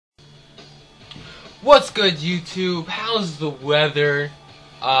What's good, YouTube? How's the weather?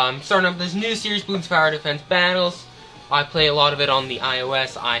 Starting up this new series, Bloons Tower Defense Battles. I play a lot of it on the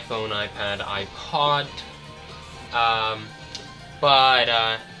iOS, iPhone, iPad,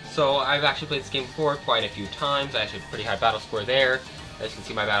 iPod. So I've actually played this game before quite a few times. I actually have a pretty high battle score there. As you can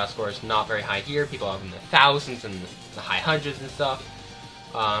see, my battle score is not very high here. People have in the thousands and the high hundreds and stuff.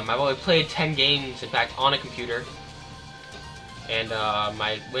 I've only played 10 games, in fact, on a computer. And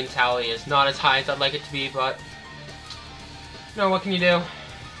my win tally is not as high as I'd like it to be, but you know, what can you do?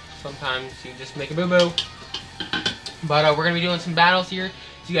 Sometimes you just make a boo-boo. But we're going to be doing some battles here,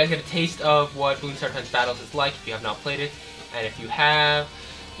 so you guys get a taste of what Bloons Tower Defense Battles is like if you have not played it. And if you have,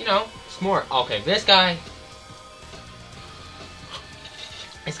 you know, it's more. Okay, this guy's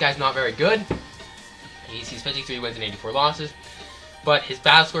not very good. He's 53 wins and 84 losses. But his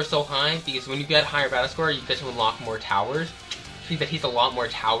battle score is so high, because when you get a higher battle score, you get to unlock more towers. That he's a lot more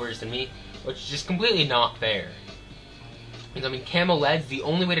towers than me, which is just completely not fair. Because, I mean, camo leads, the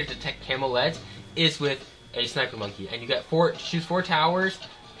only way to detect camo leads is with a sniper monkey, and you get choose 4 towers,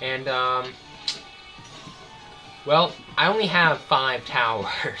 and well, I only have 5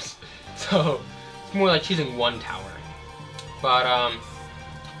 towers, so it's more like choosing 1 tower. But I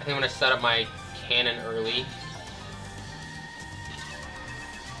think I'm gonna set up my cannon early.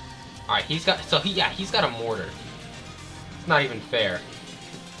 All right, he's got a mortar. It's not even fair.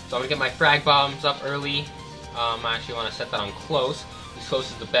 So I'm gonna get my frag bombs up early. I actually want to set that on close. Because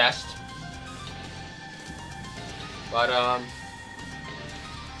close is the best. But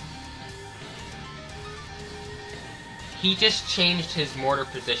he just changed his mortar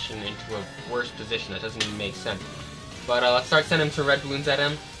position into a worse position. That doesn't even make sense. But let's start sending some red balloons at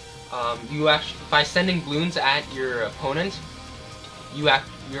him. By sending balloons at your opponent, you get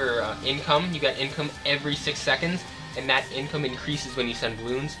income every 6 seconds. And that income increases when you send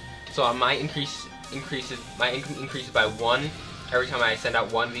balloons. So my income increases by 1 every time I send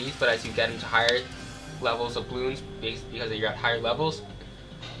out 1 of these. But as you get into higher levels of balloons, because you're at higher levels,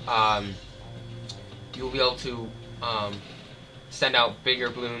 you'll be able to send out bigger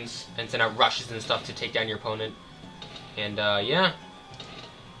balloons and send out rushes and stuff to take down your opponent. And yeah,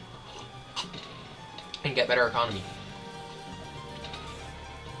 and get better economy.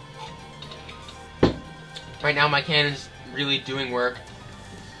 Right now, my cannon's really doing work.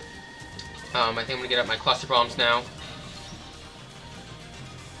 I think I'm gonna get up my cluster bombs now.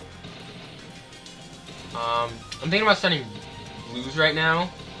 I'm thinking about sending blues right now,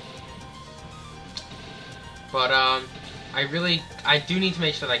 but I do need to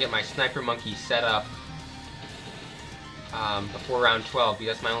make sure that I get my sniper monkey set up before round 12,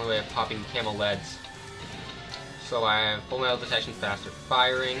 because that's my only way of popping camo leads. So I have full metal detection, faster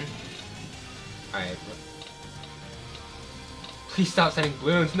firing. Alright. Please stop sending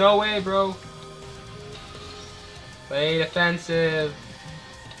balloons. No way, bro. Play defensive.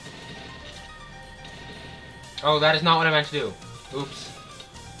 Oh, that is not what I meant to do. Oops.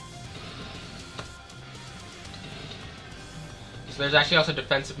 So there's actually also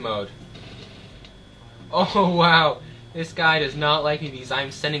defensive mode. Oh, wow. This guy does not like me because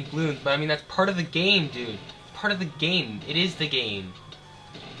I'm sending balloons. But I mean, that's part of the game, dude. Part of the game. It is the game.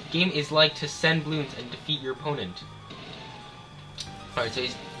 The game is like to send balloons and defeat your opponent. Alright,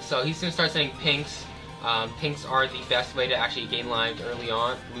 so he's going to start sending pinks. Pinks are the best way to actually gain lives early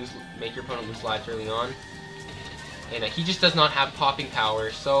on, make your opponent lose lives early on. And he just does not have popping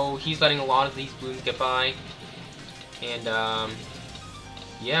power, so he's letting a lot of these balloons get by. And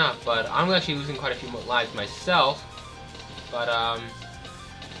yeah, but I'm actually losing quite a few lives myself. But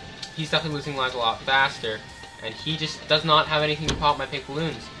he's definitely losing lives a lot faster, and he just does not have anything to pop my pink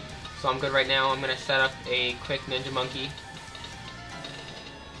balloons. So I'm good right now. I'm going to set up a quick ninja monkey.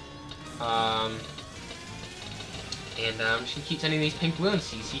 And I'm just going to keep sending these pink balloons.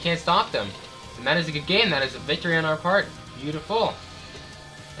 He can't stop them. And that is a good game. That is a victory on our part. Beautiful.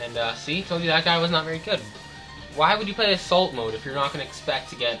 And see, told you that guy was not very good. Why would you play assault mode if you're not going to expect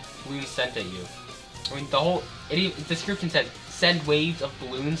to get balloons sent at you? I mean, the whole description says, send waves of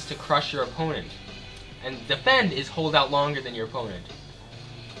balloons to crush your opponent. And defend is hold out longer than your opponent.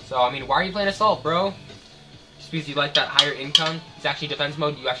 So, I mean, why are you playing assault, bro? Just because you like that higher income. It's actually defense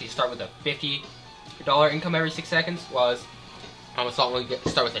mode. You actually start with a $50 income every 6 seconds, while assault mode you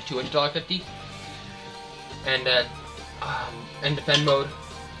start with a $200 50. And defend mode,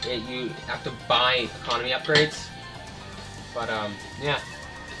 you have to buy economy upgrades. But yeah.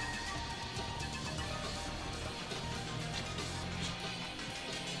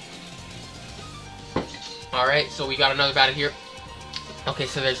 Alright, so we got another battle here. Okay,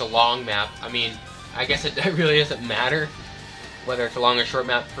 so there's a long map. I mean, I guess it really doesn't matter. whether it's a long or short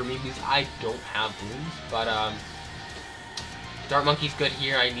map for me, because I don't have balloons. But Dart Monkey's good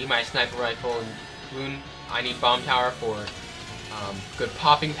here. I need my sniper rifle, and Bloon, I need Bomb Tower for good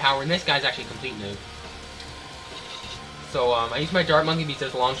popping power, and this guy's actually a complete noob. So I use my Dart Monkey because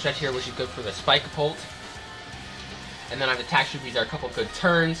there's a long stretch here, which is good for the Spike Pult. And then I have attack shooter, these are a couple good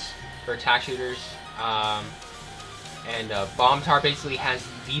turns for attack shooters. Bomb Tower basically has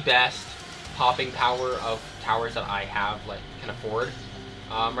the best popping power of towers that I have, can afford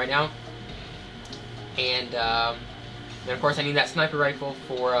right now. And then of course I need that sniper rifle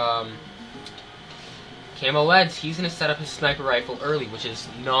for Camo Leds. He's going to set up his sniper rifle early, which is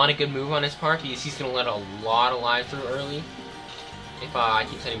not a good move on his part because he's going to let a lot of lives through early if I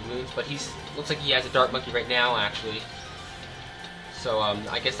keep sending balloons. But looks like he has a Dart Monkey right now, actually. So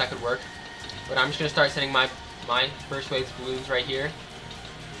I guess that could work. But I'm just going to start sending my first waves of balloons right here.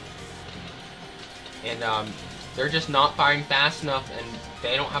 And they're just not firing fast enough, and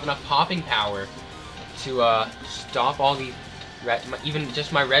they don't have enough popping power to stop all the even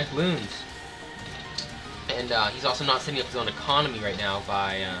just my red balloons. And he's also not setting up his own economy right now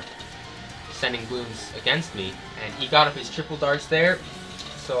by sending balloons against me. And he got up his triple darts there,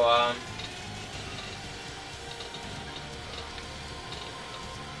 so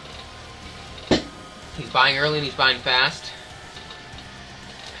he's buying early and he's buying fast.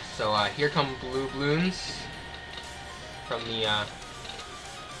 So here come blue balloons from the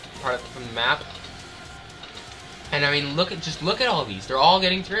from the map. And I mean, just look at all these. They're all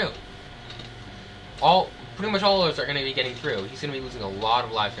getting through. Pretty much all of those are going to be getting through. He's going to be losing a lot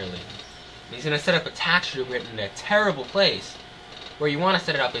of lives early. And he's going to set up a attack shooter in a terrible place. Where you want to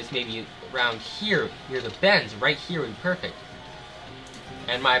set it up is maybe around here, near the bends. Right here would be perfect.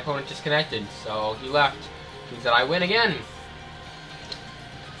 And my opponent disconnected, so he left. Means that I win again.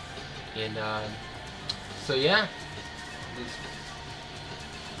 And so yeah.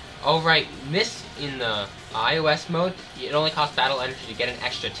 Oh right, this in the iOS mode, it only costs battle energy to get an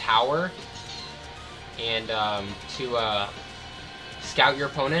extra tower and to scout your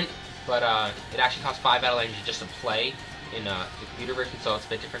opponent, but it actually costs 5 battle energy just to play in the computer version, so it's a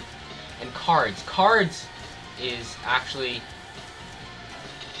bit different. And cards. Cards is actually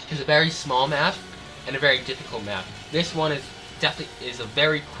a very small map and a very difficult map. This one is definitely a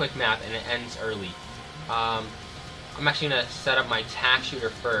very quick map and it ends early. I'm actually gonna set up my attack shooter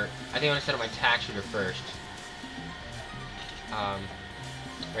first. I think I'm gonna set up my attack shooter first.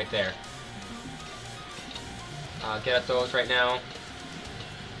 Right there. Get at those right now.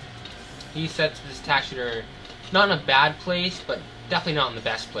 He sets this attack shooter not in a bad place, but definitely not in the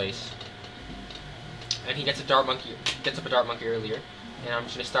best place. And he gets up a Dart Monkey earlier. And I'm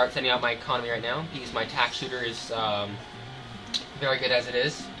just gonna start sending out my economy right now because my attack shooter is very good as it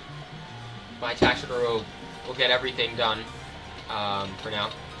is. My attack shooter will get everything done for now.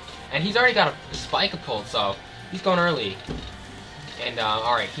 And he's already got a Spike Pult, so he's going early. And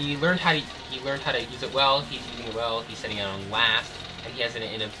all right, he learned how to use it well. He's using it well. He's setting it on last, and he has it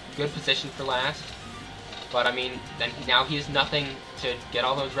in a good position for last. But I mean, now he has nothing to get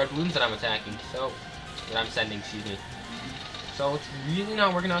all those red balloons that I'm attacking. So that I'm sending, excuse me. So it's really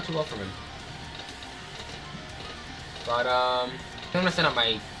not working out too well for him. But I'm gonna send out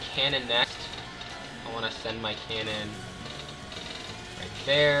my cannon next. I want to send my cannon right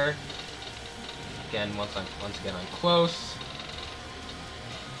there. Again, once again I'm close.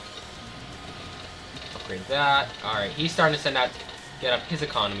 Upgrade that. All right, he's starting to get up his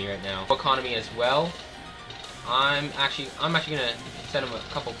economy right now. Economy as well. I'm actually gonna send him a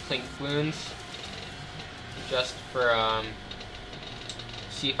couple Plink balloons just for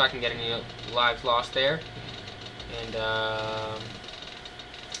see if I can get any lives lost there. And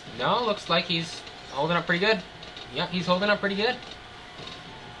no, looks like he's holding up pretty good. Yep, he's holding up pretty good.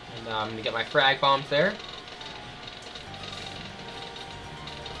 And I'm gonna get my frag bombs there.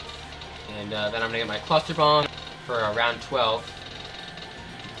 And then I'm gonna get my cluster bomb for round 12.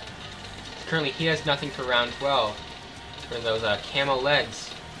 Currently, he has nothing for round 12 for those camo legs.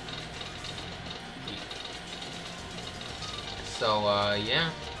 So yeah.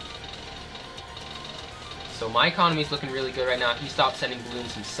 So my economy is looking really good right now. He stopped sending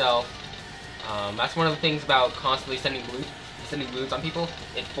balloons himself. That's one of the things about constantly sending balloons on people.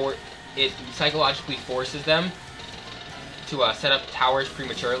 It psychologically forces them to set up towers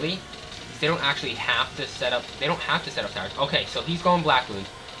prematurely. They don't actually have to set up. They don't have to set up towers. Okay, so he's going black balloons.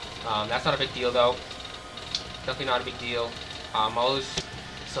 That's not a big deal though. Definitely not a big deal.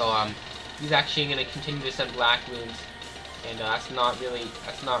 He's actually going to continue to send black balloons. And that's not really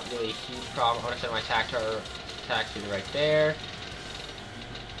a huge problem. I'm gonna set my attack shooter right there.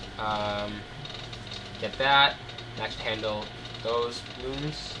 Get that. That should handle those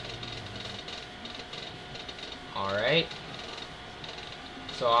bloons. Alright.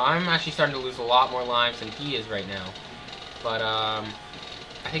 So I'm actually starting to lose a lot more lives than he is right now. But I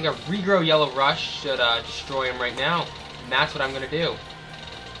think a regrow yellow rush should destroy him right now. And that's what I'm going to do.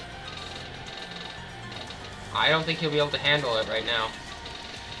 I don't think he'll be able to handle it right now.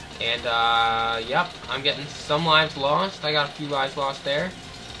 And, yep, I'm getting some lives lost. I got a few lives lost there.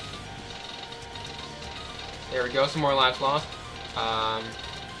 There we go, some more lives lost.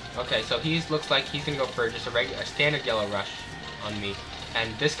 Okay, so he looks like he's going to go for just a standard yellow rush on me.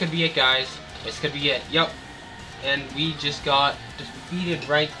 And this could be it, guys. This could be it. Yep. And we just got defeated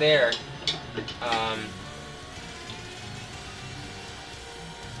right there.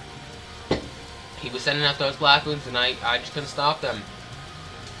 He was sending out those black bloons, and I just couldn't stop them.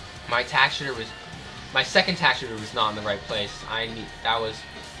 My second tack shooter was not in the right place. That was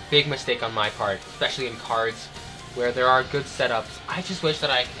a big mistake on my part, especially in cards where there are good setups. I just wish that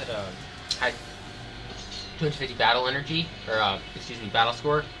I could had 250 battle energy, or excuse me, battle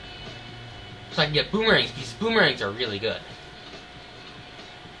score, so I can get boomerangs, because boomerangs are really good.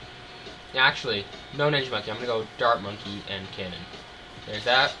 Actually, no Ninja Monkey. I'm gonna go Dart Monkey and Cannon. There's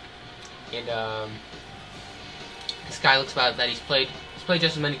that. And this guy looks about that he's played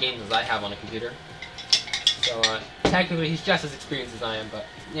just as many games as I have on a computer. So technically he's just as experienced as I am, but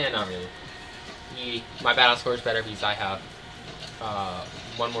yeah, not really. My battle score is better because I have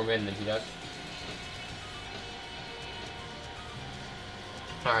one more win than he does.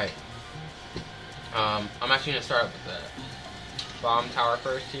 Alright. I'm actually gonna start with the bomb tower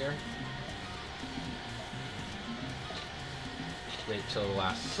first here. Wait till the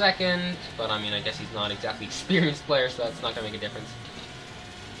last second, but I mean, I guess he's not exactly experienced player, so that's not gonna make a difference.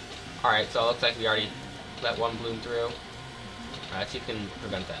 Alright, so it looks like we already let one bloom through. Alright, let's see if we can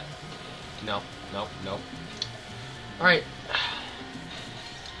prevent that. No, nope, nope. Alright.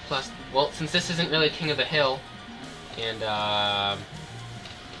 Plus, well, since this isn't really King of the Hill, and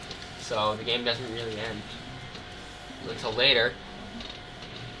so the game doesn't really end until later.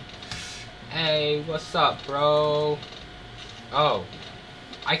 Hey, what's up, bro? Oh,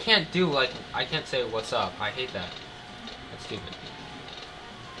 I can't say what's up. I hate that. That's stupid.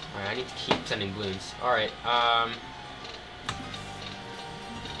 Alright, I need to keep sending bloons. Alright,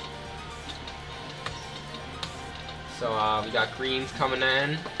 so, we got greens coming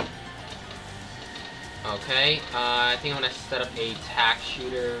in. Okay, I think I'm gonna set up a tack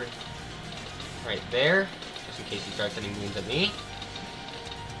shooter right there, just in case he starts sending bloons at me.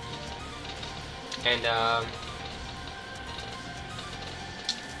 And,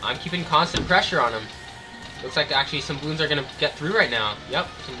 I'm keeping constant pressure on him. Looks like actually some bloons are gonna get through right now. Yep,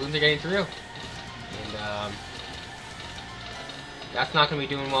 some bloons are getting through. And, that's not gonna be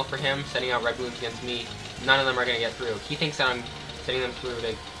doing well for him, sending out red bloons against me. None of them are gonna get through. He thinks that I'm sending them through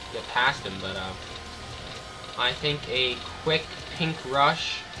to get past him, but, I think a quick pink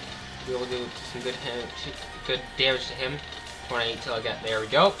rush will be able to do some good damage to him. 28 till I get, there we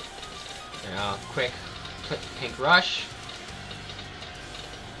go. And, quick pink rush.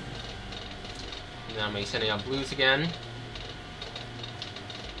 And then I'm going to be sending out blues again.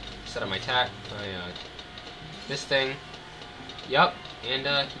 Set up my tack. This thing. Yep. And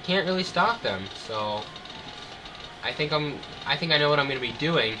he can't really stop them. So I think I know what I'm going to be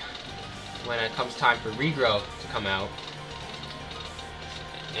doing when it comes time for regrow to come out.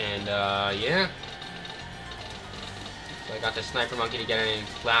 And yeah. So I got the sniper monkey to get any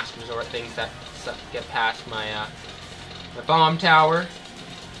last resort things that get past my my bomb tower.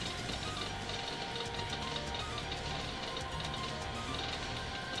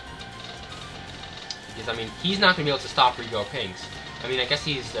 Because, I mean, he's not going to be able to stop regrow pinks. I mean, I guess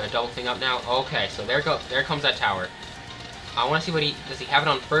he's double thing up now. Okay, so there comes that tower. I want to see does he have it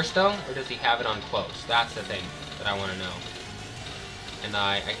on first, though, or does he have it on close? That's the thing that I want to know. And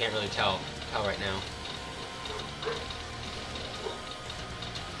I can't really tell right now.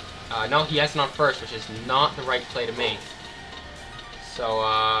 No, he has it on first, which is not the right play to make. So,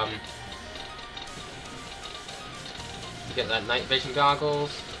 you get that night vision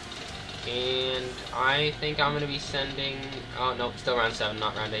goggles. And I think I'm going to be sending... Oh, no, still round 7,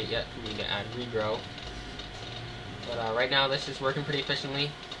 not round 8 yet. We need to add regrow. But right now, this is working pretty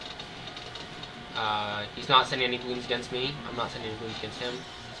efficiently. He's not sending any bloons against me. I'm not sending any bloons against him.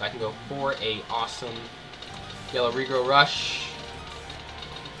 So I can go for a awesome yellow regrow rush.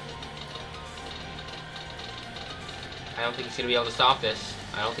 I don't think he's going to be able to stop this.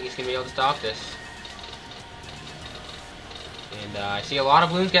 And I see a lot of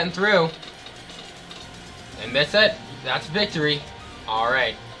bloons getting through. And that's it. That's victory.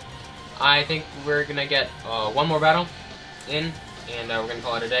 Alright. I think we're going to get one more battle. in, and we're gonna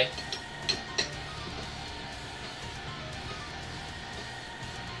call it a day.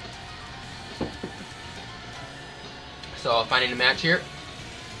 So finding a match here.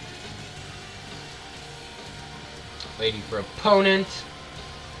 Waiting for opponent.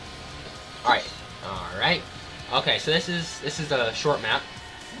 Alright. Alright. Okay, so this is a short map.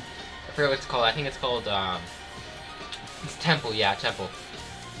 I forget what it's called. I think it's called it's Temple, yeah, Temple.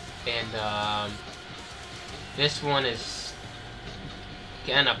 And this one is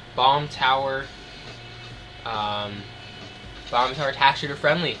again a bomb tower attack shooter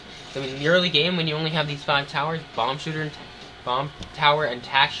friendly. So in the early game, when you only have these 5 towers, bomb tower and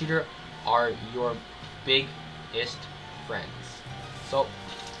attack shooter are your biggest friends. So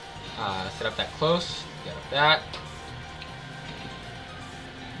set up that close, get up that,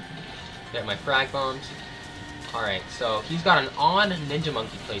 get my frag bombs. Alright, so he's got an odd ninja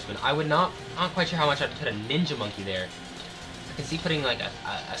monkey placement. I'm not quite sure how much I'd put a ninja monkey there. I can see putting like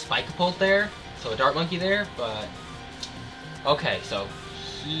a spike bolt there, so a dart monkey there, but okay, so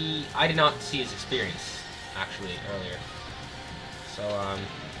I did not see his experience actually earlier. So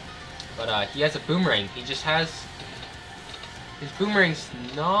but he has a boomerang. He just has his boomerang's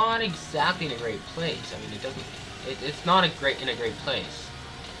not exactly in a great place. I mean, it's not in a great place.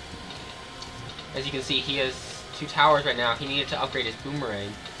 As you can see, he has 2 towers right now. He needed to upgrade his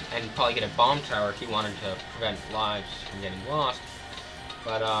boomerang and probably get a bomb tower if he wanted to prevent lives from getting lost.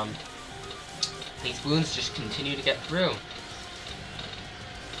 But these balloons just continue to get through.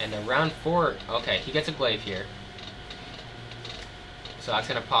 And then round 4, okay, he gets a glaive here. So that's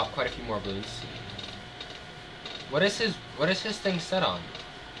gonna pop quite a few more balloons. What is his thing set on?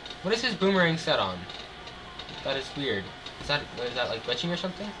 What is his boomerang set on? That is weird. Is that like glitching or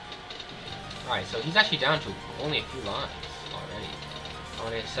something? Alright, so he's actually down to only a few lives already. I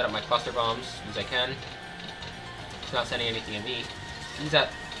want to set up my cluster bombs as I can. He's not sending anything at me. He's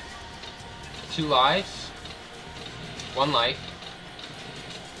at 2 lives. 1 life.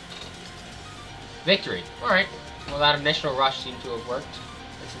 Victory. Alright. Well, that initial rush seemed to have worked.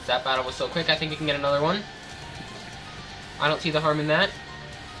 And since that battle was so quick, I think we can get another one. I don't see the harm in that.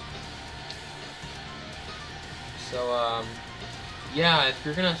 So, yeah, if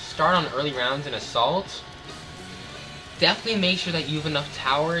you're gonna start on early rounds in Assault, definitely make sure that you have enough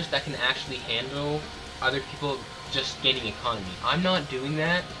towers that can actually handle other people just gaining economy. I'm not doing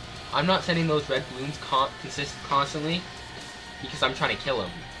that. I'm not sending those red balloons constantly because I'm trying to kill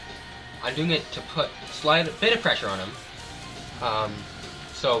him. I'm doing it to put a slight bit of pressure on him.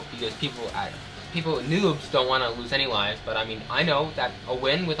 So because people noobs don't want to lose any lives, but I mean, I know that a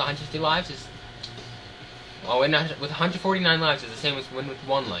win with 150 lives is a win with 149 lives is the same as a win with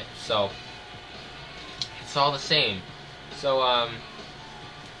 1 life. So it's all the same. So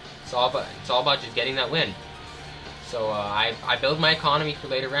it's all about just getting that win. So I build my economy for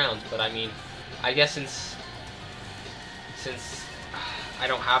later rounds, but I mean, I guess since I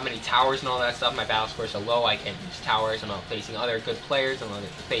don't have many towers and all that stuff, my battle scores are low, I can't use towers, I'm not facing other good players, I'm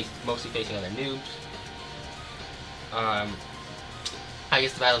mostly facing other noobs. I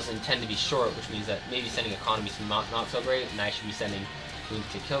guess the battles intend to be short, which means that maybe sending economies is not so great, and I should be sending balloons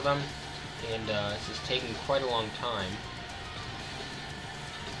to kill them. And this is taking quite a long time.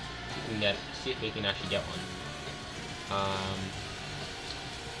 See if we can actually get one.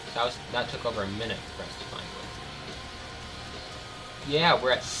 That took over a minute for us to find one. Yeah,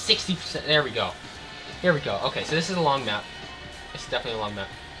 we're at 60%. There we go. Here we go. Okay, so this is a long map. It's definitely a long map.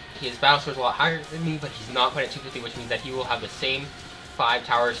 His battle score is a lot higher than me, but he's not quite at 250, which means that he will have the same 5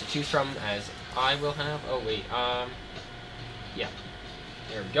 towers to choose from as I will have. Oh wait, yeah.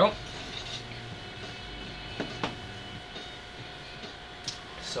 There we go.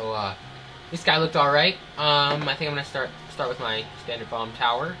 So this guy looked all right. I think I'm gonna start with my standard bomb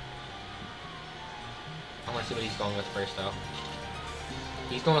tower. I want to see what he's going with first, though.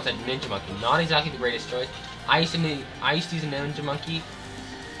 He's going with a ninja monkey. Not exactly the greatest choice. I used to use a ninja monkey.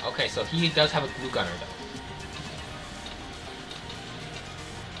 Okay, so he does have a glue gunner, though.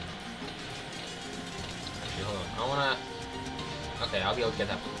 Actually, hold on. I wanna. Okay, I'll be able to get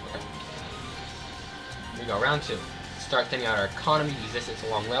that. Okay. Here we go, round 2. Start thinning out our economy, resistance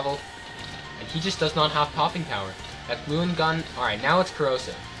along level. And he just does not have popping power. That balloon gun. Alright, now it's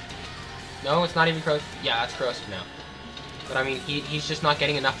corrosive. No, it's not even corrosive. Yeah, that's corrosive now. But I mean, he's just not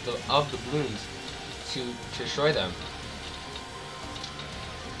getting enough of the balloons to destroy them.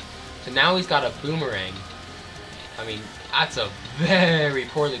 So now he's got a boomerang. I mean, that's a very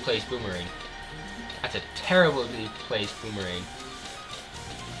poorly placed boomerang. That's a terribly placed boomerang.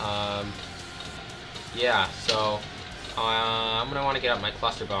 Yeah, so I'm gonna want to get up my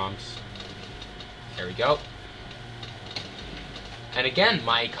cluster bombs. There we go. And again,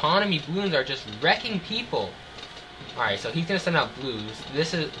 my economy Bloons are just wrecking people. Alright, so he's gonna send out blues.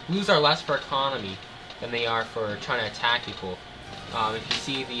 Blues are less for economy than they are for trying to attack people. If you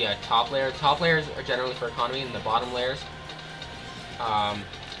see the top layers are generally for economy, and the bottom layers are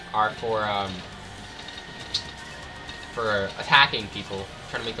for attacking people,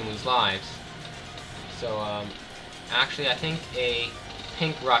 trying to make them lose lives. So actually, I think a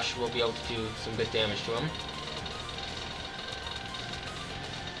pink rush will be able to do some good damage to him.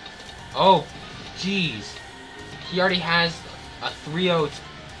 Oh, jeez. He already has a 3-0.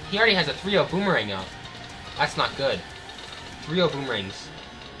 He already has a 3-0 boomerang up. That's not good. 3-0 boomerangs.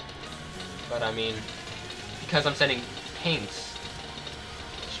 But I mean, because I'm sending pinks,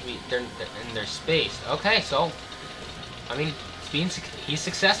 they're spaced. Okay, so I mean, he's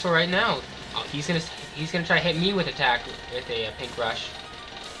successful right now. Oh, he's gonna try to hit me with a pink rush.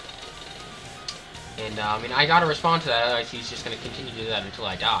 And I mean, I gotta respond to that. Otherwise, he's just gonna continue to do that until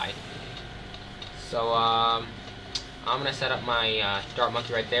I die. So I'm gonna set up my Dart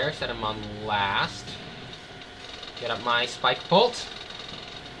Monkey right there. Set him on last. Get up my Spike Bolt.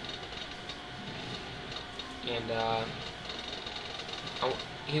 And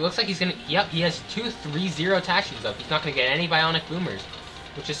he looks like he's gonna. Yep, he has 2 3-0 attack shoes up. He's not gonna get any bionic boomers,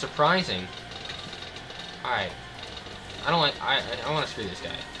 which is surprising. All right, I don't want to screw this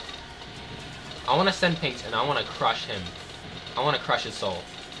guy. I want to send pinks, and I want to crush him. I want to crush his soul.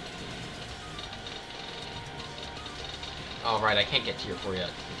 Oh, right, I can't get tier 4 yet.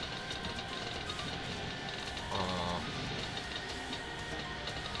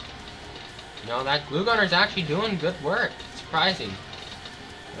 No, that glue gunner's actually doing good work. It's surprising.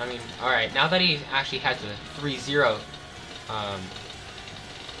 I mean, alright, now that he actually has the 3-0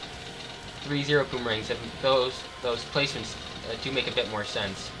 boomerangs, those placements do make a bit more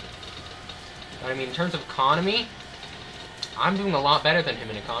sense. But I mean, in terms of economy, I'm doing a lot better than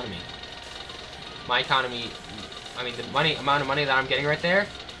him in economy. My economy, I mean, the amount of money that I'm getting right there,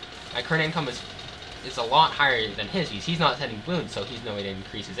 my current income is a lot higher than his. He's not sending balloons, so he's no way to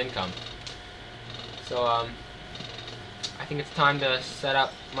increase his income. So I think it's time to set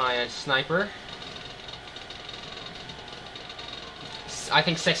up my sniper. I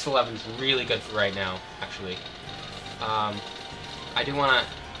think 6-11 is really good for right now, actually. I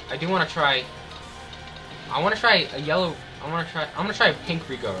want to try a yellow. I'm gonna try a pink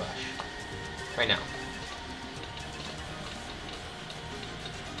Rigo Rush right now.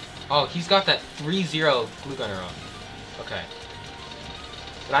 Oh, he's got that 3-0 glue gunner on. Okay.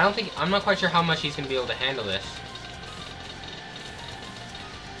 But I'm not quite sure how much he's gonna be able to handle this.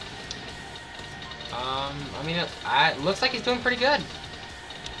 I mean, it looks like he's doing pretty good.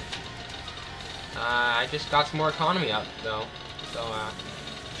 I just got some more economy up, though. So,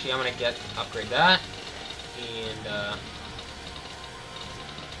 actually, I'm gonna upgrade that. And, so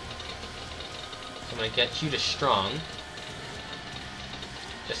I'm gonna get you to strong.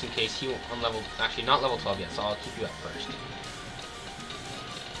 Just in case you on level, actually not level 12 yet, so I'll keep you up first.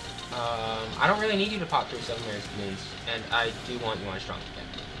 I don't really need you to pop through 7 layers of balloons, and I do want you on strong again.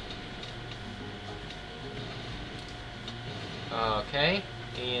 Okay,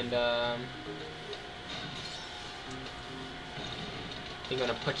 and I'm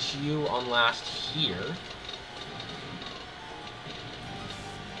gonna put you on last here.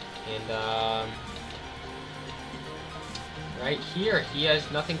 And right here, he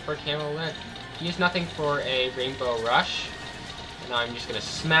has nothing for camo lead. He has nothing for a rainbow rush. And I'm just gonna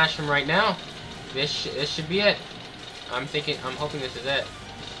smash him right now. This should be it. I'm hoping this is it.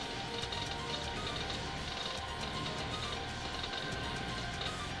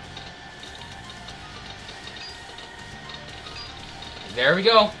 There we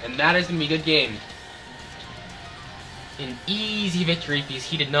go, and that is gonna be a good game. An easy victory because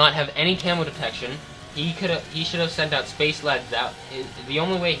he did not have any camo detection. He should have sent out space leads out. The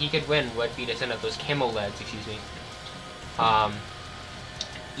only way he could win would be to send out those camo leads, excuse me.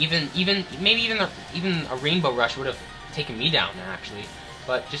 Maybe even a rainbow rush would have taken me down actually.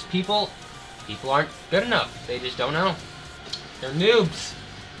 But just people aren't good enough. They just don't know. They're noobs.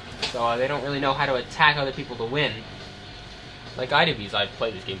 So they don't really know how to attack other people to win. Like I do because I've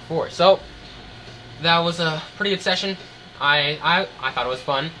played this game before. So that was a pretty good session. I thought it was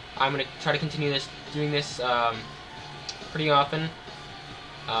fun. I'm gonna try to continue doing this pretty often.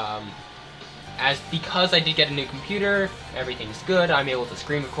 Because I did get a new computer, everything's good. I'm able to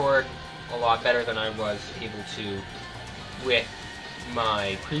screen record a lot better than I was able to with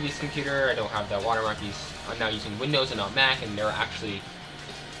my previous computer. I don't have the watermarkies. I'm now using Windows and not Mac, and they're actually,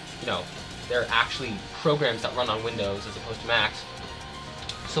 they're actually programs that run on Windows as opposed to Macs.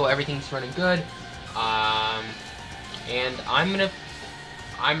 So everything's running good. And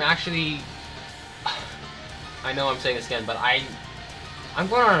I'm actually, I know I'm saying this again, but I'm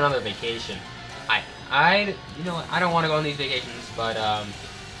going on another vacation. You know, I don't want to go on these vacations, but,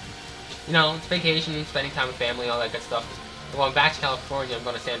 you know, it's vacation, spending time with family, all that good stuff. I'm going back to California, I'm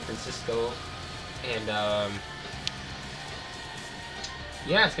going to San Francisco, and,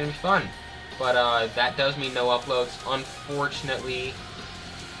 yeah, it's going to be fun. But, that does mean no uploads, unfortunately.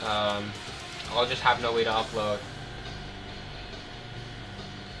 I'll just have no way to upload.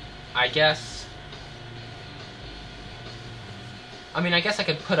 I guess I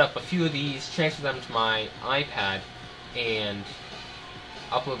could put up a few of these, transfer them to my iPad, and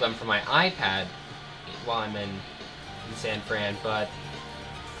upload them from my iPad while I'm in San Fran. But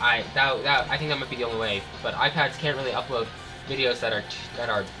I think that might be the only way. But iPads can't really upload videos that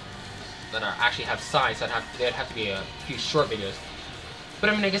actually have size. So they'd have to be a few short videos. But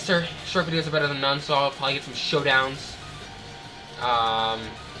I mean, I guess their short videos are better than none. So I'll probably get some showdowns.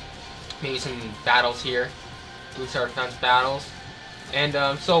 Maybe some battles here, Bloons Tower Defense Battles. And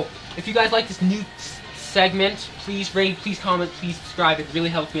so, if you guys like this new segment, please rate, please comment, please subscribe. It really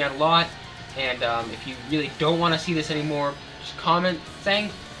helps me out a lot. And if you really don't want to see this anymore, just comment saying,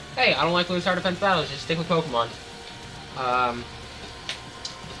 hey, I don't like Bloons Tower Defense Battles, just stick with Pokemon.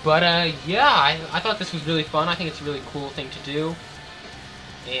 Yeah, I thought this was really fun. I think it's a really cool thing to do.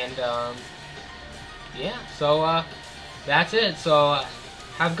 And, yeah, so, that's it. So,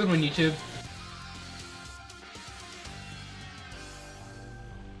 have a good one, YouTube.